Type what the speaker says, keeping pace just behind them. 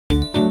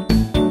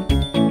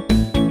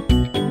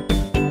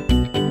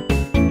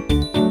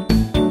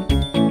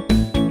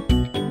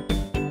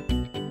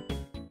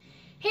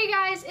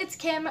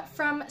Kim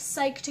from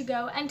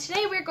Psych2Go, and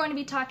today we're going to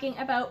be talking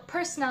about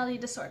personality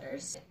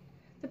disorders.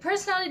 The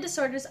personality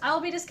disorders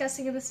I'll be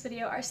discussing in this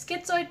video are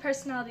schizoid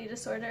personality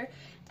disorder,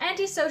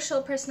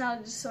 antisocial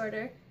personality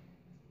disorder,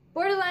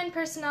 borderline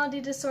personality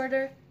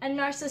disorder, and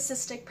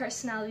narcissistic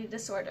personality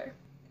disorder.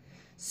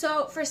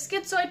 So for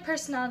schizoid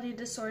personality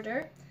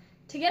disorder,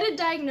 to get a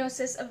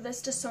diagnosis of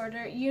this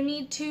disorder, you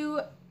need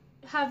to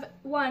have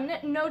 1.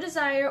 No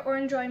desire or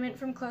enjoyment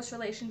from close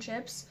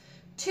relationships,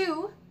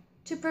 2.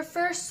 To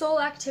prefer sole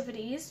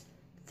activities,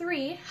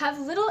 3. Have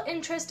little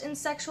interest in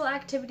sexual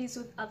activities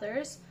with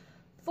others,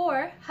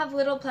 4. Have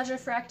little pleasure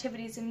for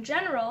activities in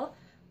general,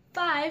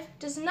 5.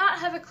 Does not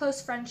have a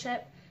close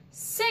friendship,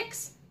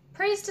 6.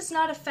 Praise does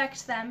not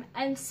affect them,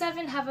 and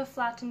 7. Have a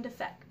flattened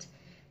effect.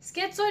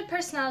 Schizoid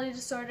personality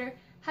disorder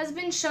has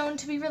been shown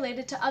to be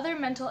related to other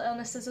mental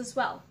illnesses as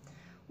well.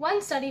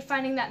 One study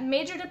finding that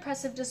major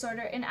depressive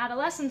disorder in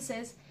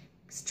adolescents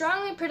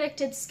strongly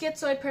predicted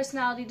schizoid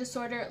personality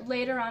disorder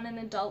later on in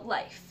adult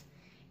life.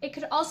 It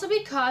could also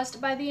be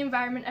caused by the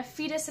environment a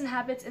fetus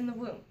inhabits in the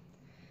womb.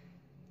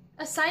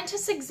 A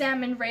scientist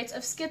examined rates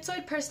of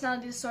schizoid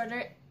personality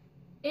disorder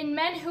in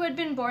men who had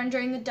been born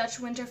during the Dutch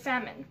winter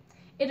famine.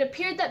 It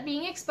appeared that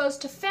being exposed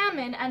to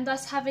famine and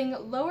thus having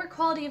lower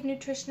quality of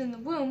nutrition in the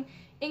womb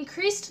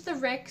increased the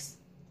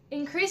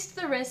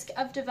risk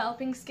of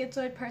developing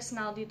schizoid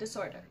personality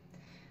disorder.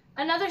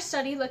 Another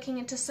study looking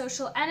into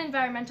social and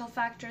environmental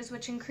factors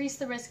which increase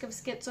the risk of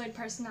schizoid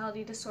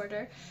personality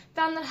disorder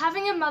found that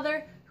having a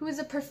mother who is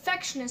a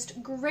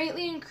perfectionist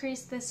greatly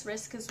increased this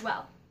risk as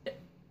well.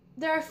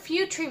 There are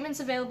few treatments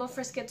available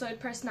for schizoid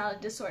personality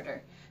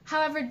disorder.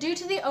 However, due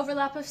to the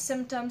overlap of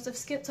symptoms of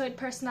schizoid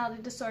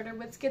personality disorder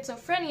with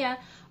schizophrenia,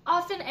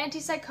 often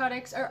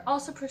antipsychotics are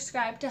also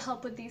prescribed to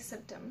help with these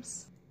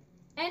symptoms.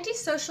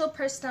 Antisocial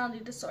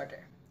personality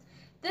disorder.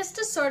 This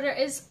disorder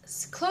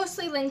is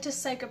closely linked to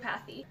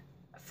psychopathy.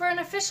 For an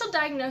official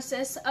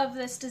diagnosis of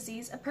this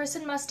disease, a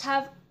person must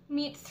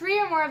meet 3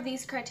 or more of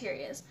these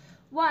criteria.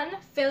 1.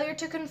 Failure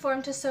to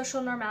conform to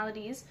social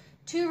normalities,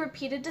 2.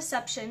 Repeated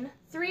deception,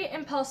 3.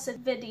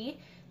 Impulsivity,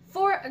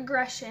 4.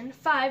 Aggression,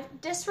 5.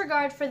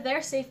 Disregard for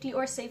their safety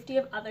or safety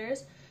of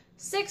others,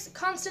 6.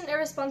 Constant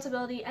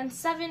irresponsibility, and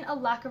 7. A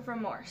lack of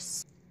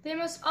remorse. They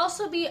must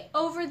also be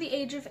over the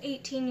age of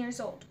 18 years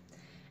old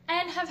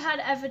and have had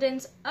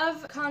evidence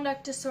of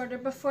conduct disorder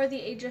before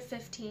the age of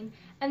 15,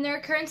 and their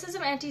occurrences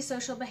of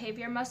antisocial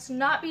behavior must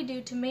not be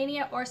due to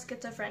mania or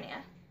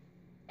schizophrenia.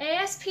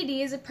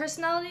 ASPD is a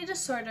personality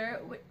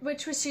disorder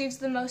which receives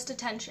the most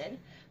attention,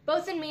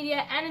 both in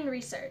media and in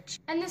research,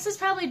 and this is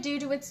probably due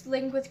to its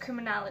link with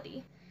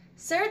criminality.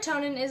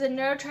 Serotonin is a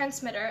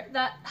neurotransmitter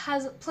that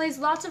plays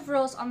lots of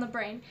roles on the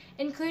brain,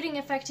 including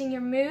affecting your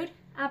mood,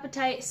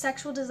 appetite,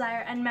 sexual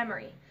desire, and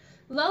memory.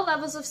 Low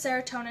levels of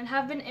serotonin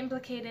have been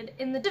implicated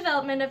in the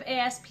development of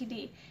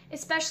ASPD,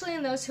 especially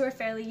in those who are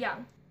fairly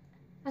young.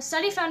 A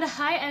study found a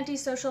high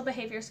antisocial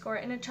behavior score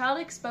in a child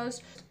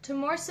exposed to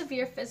more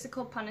severe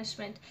physical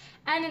punishment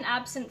and an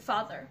absent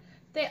father.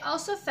 They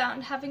also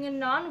found having a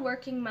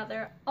non-working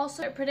mother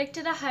also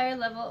predicted a higher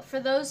level for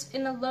those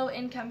in a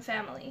low-income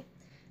family.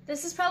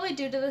 This is probably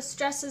due to the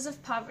stresses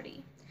of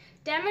poverty.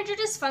 Damage or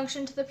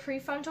dysfunction to the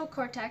prefrontal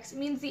cortex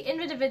means the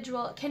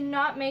individual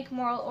cannot make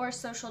moral or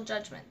social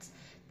judgments.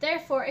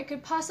 Therefore, it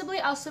could possibly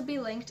also be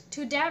linked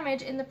to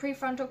damage in the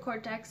prefrontal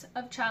cortex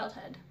of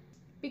childhood,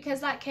 because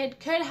that kid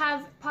could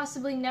have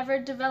possibly never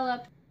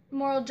developed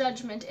moral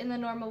judgment in the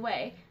normal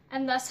way,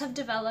 and thus have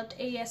developed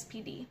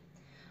ASPD.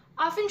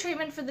 Often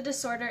treatment for the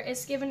disorder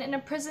is given in a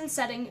prison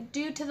setting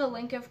due to the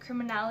link of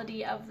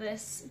criminality of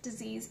this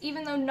disease,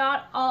 even though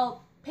not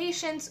all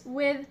patients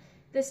with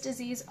this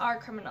disease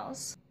are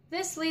criminals.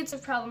 This leads to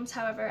problems,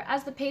 however,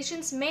 as the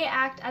patients may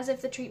act as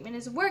if the treatment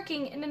is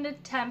working in an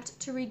attempt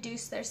to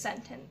reduce their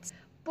sentence.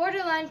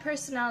 Borderline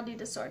personality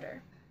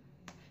disorder.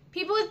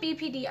 People with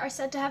BPD are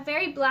said to have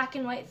very black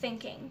and white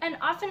thinking, and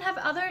often have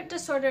other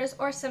disorders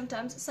or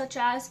symptoms such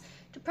as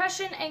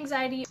depression,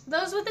 anxiety.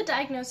 Those with a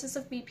diagnosis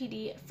of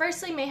BPD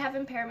firstly may have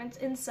impairments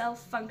in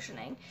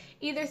self-functioning,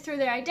 either through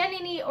their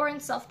identity or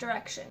in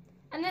self-direction.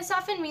 And this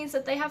often means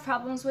that they have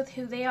problems with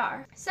who they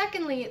are.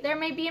 Secondly, there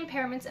may be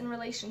impairments in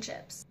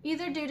relationships,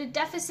 either due to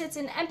deficits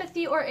in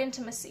empathy or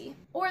intimacy,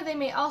 or they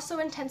may also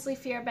intensely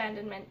fear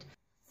abandonment.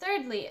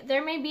 Thirdly,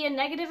 there may be a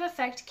negative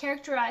effect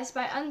characterized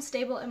by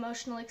unstable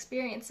emotional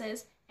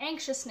experiences,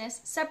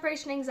 anxiousness,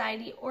 separation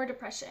anxiety, or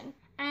depression.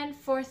 And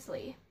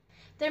fourthly,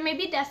 there may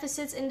be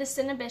deficits in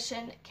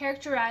disinhibition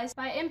characterized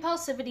by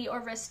impulsivity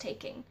or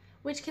risk-taking,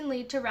 which can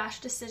lead to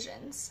rash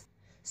decisions.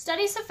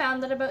 Studies have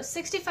found that about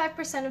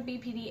 65% of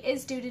BPD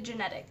is due to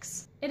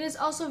genetics. It is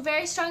also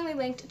very strongly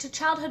linked to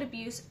childhood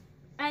abuse,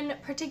 and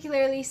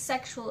particularly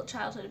sexual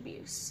childhood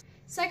abuse.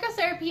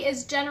 Psychotherapy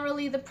is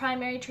generally the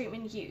primary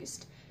treatment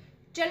used.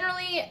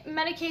 Generally,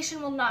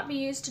 medication will not be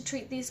used to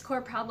treat these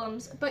core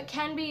problems, but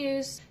can be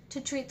used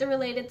to treat the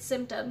related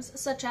symptoms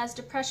such as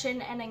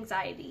depression and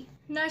anxiety.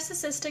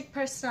 Narcissistic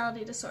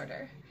personality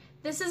disorder.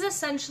 This is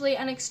essentially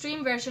an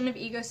extreme version of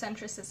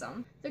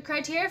egocentrism. The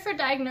criteria for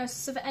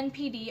diagnosis of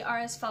NPD are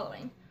as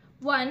following.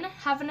 1.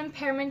 Have an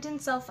impairment in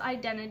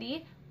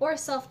self-identity or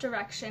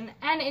self-direction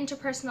and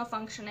interpersonal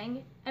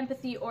functioning,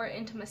 empathy or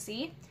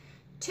intimacy.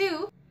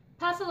 2.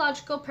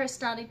 Pathological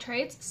personality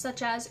traits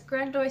such as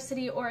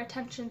grandiosity or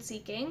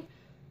attention-seeking.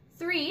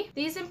 3.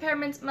 These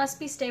impairments must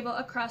be stable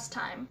across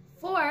time.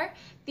 4.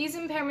 These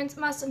impairments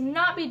must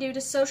not be due to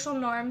social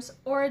norms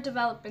or a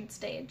development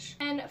stage.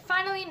 And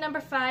finally, number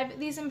 5,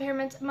 these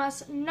impairments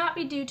must not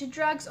be due to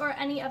drugs or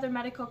any other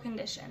medical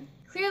condition.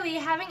 Clearly,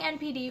 having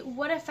NPD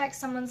would affect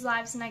someone's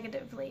lives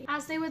negatively,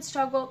 as they would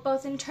struggle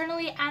both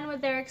internally and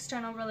with their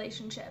external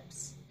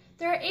relationships.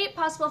 There are 8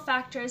 possible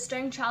factors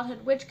during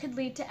childhood which could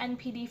lead to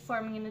NPD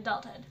forming in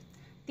adulthood.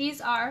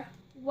 These are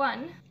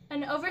 1.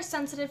 An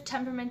oversensitive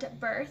temperament at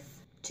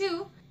birth.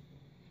 2.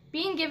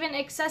 Being given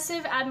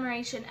excessive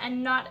admiration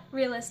and not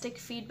realistic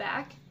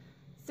feedback.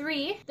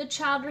 3. The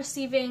child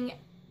receiving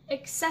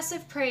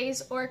excessive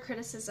praise or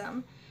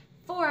criticism.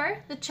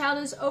 4. The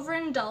child is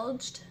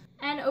overindulged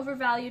and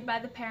overvalued by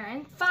the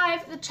parent.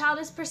 5. The child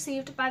is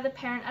perceived by the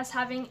parent as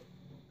having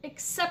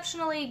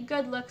exceptionally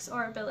good looks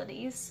or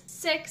abilities.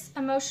 6.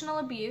 Emotional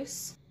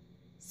abuse.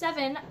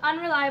 7.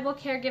 Unreliable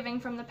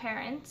caregiving from the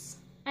parents.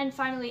 And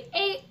finally,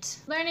 8.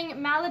 Learning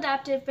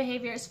maladaptive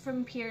behaviors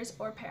from peers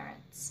or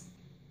parents.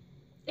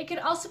 It could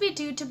also be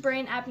due to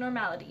brain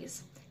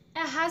abnormalities.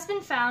 It has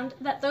been found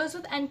that those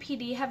with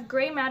NPD have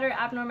gray matter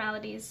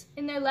abnormalities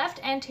in their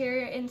left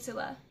anterior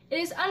insula. It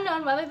is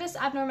unknown whether this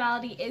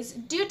abnormality is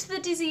due to the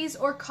disease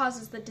or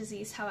causes the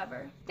disease,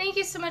 however. Thank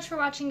you so much for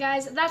watching,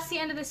 guys. That's the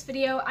end of this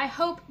video. I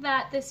hope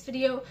that this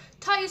video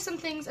taught you some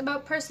things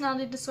about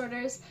personality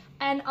disorders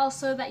and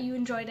also that you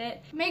enjoyed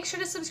it. Make sure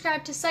to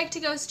subscribe to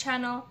Psych2Go's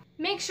channel.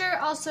 Make sure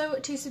also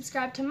to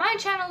subscribe to my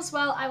channel as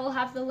well. I will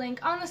have the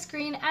link on the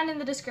screen and in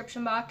the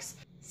description box.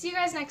 See you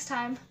guys next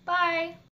time. Bye!